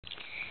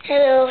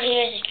Hello,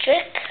 here's a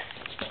trick.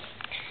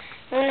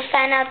 I'm going to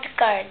fan out the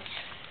cards.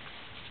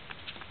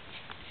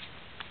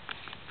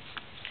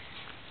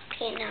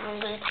 Okay, now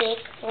I'm going to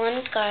take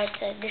one card,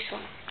 so this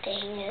one,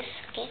 taking this,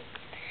 okay.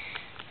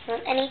 So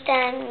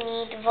anytime you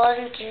need the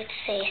volunteer to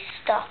say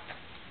stop.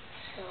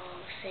 So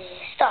say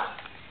stop.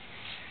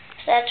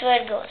 So that's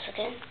where it goes,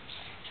 okay.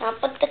 Now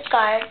put the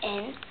card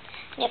in.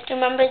 You have to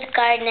remember the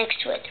card next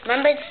to it.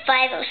 Remember the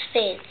 5 of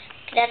spades.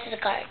 Okay, that's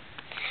the card.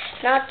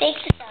 Now take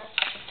this out,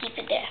 keep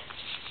it there.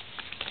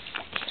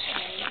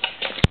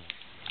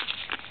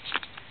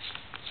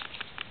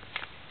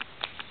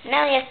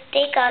 Now you have to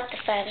take out the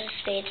 5 of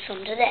spades from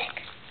the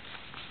deck.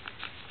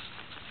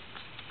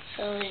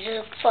 So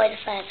look for the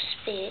 5 of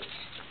spades.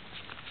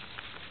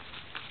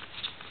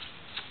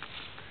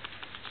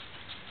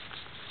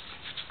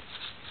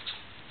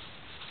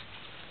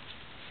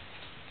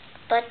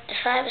 But the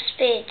 5 of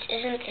spades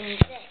isn't in the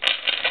deck.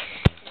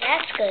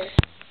 That's because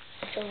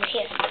it's over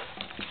here.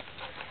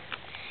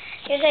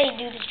 Here's how you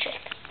do the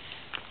trick.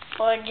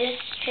 For this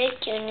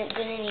trick, you're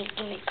gonna need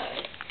gimme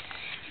card.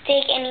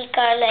 Take any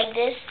card like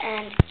this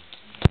and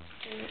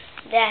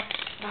that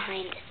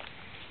behind it.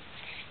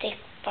 Take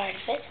part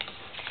of it.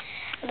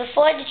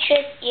 Before the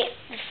trick,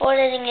 before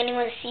letting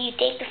anyone see, you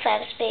take the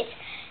 5 of spades,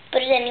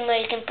 put it anywhere.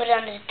 You can put it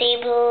under the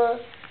table,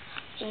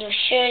 in your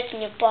shirt,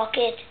 in your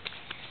pocket.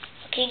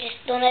 Okay,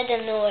 just don't let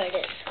them know where it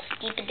is. So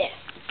keep it there.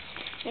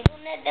 And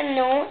don't let them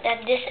know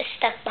that this is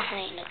stuck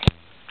behind, okay?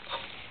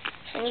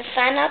 So when you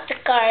fan out the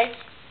cards,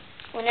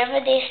 whenever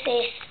they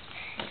say,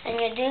 and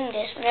you're doing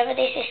this, whenever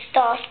they say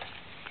stop,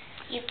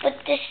 you put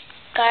this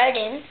card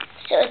in,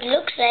 so it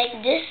looks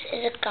like this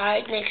is a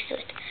card next to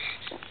it.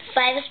 So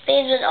 5 of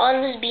spades will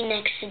always be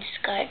next to this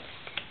card,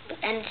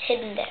 and it's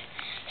hidden there.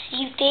 So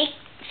you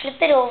flip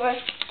it over,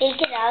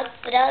 take it out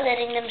without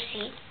letting them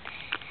see.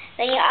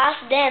 Then you ask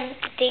them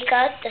to take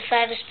out the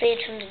 5 of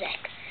spades from the deck.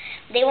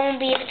 They won't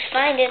be able to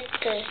find it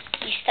because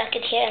you stuck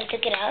it here and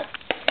took it out.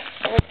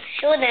 And when you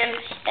show them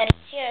that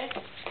it's here,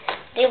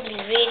 they'll be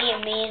really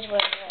amazed how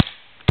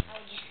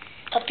it just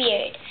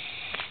appeared.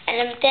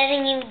 And I'm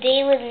telling you,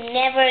 they would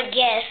never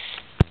guess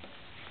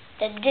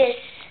that this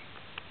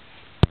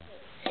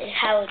is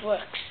how it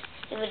works.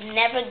 They would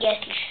never guess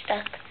you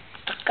stuck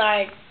a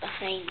card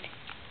behind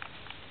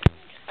the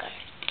card.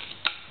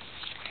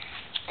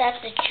 That's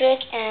the trick,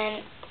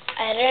 and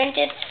I learned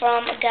it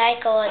from a guy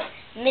called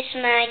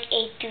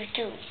Mag822.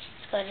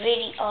 He's got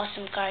really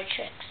awesome card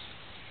tricks.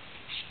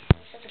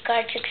 So the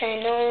card tricks I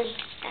know,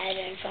 I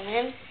learned from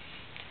him.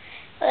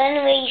 Well,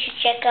 anyway, you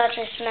should check out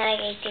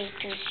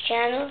Mag822's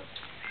channel.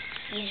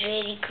 He's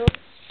really cool.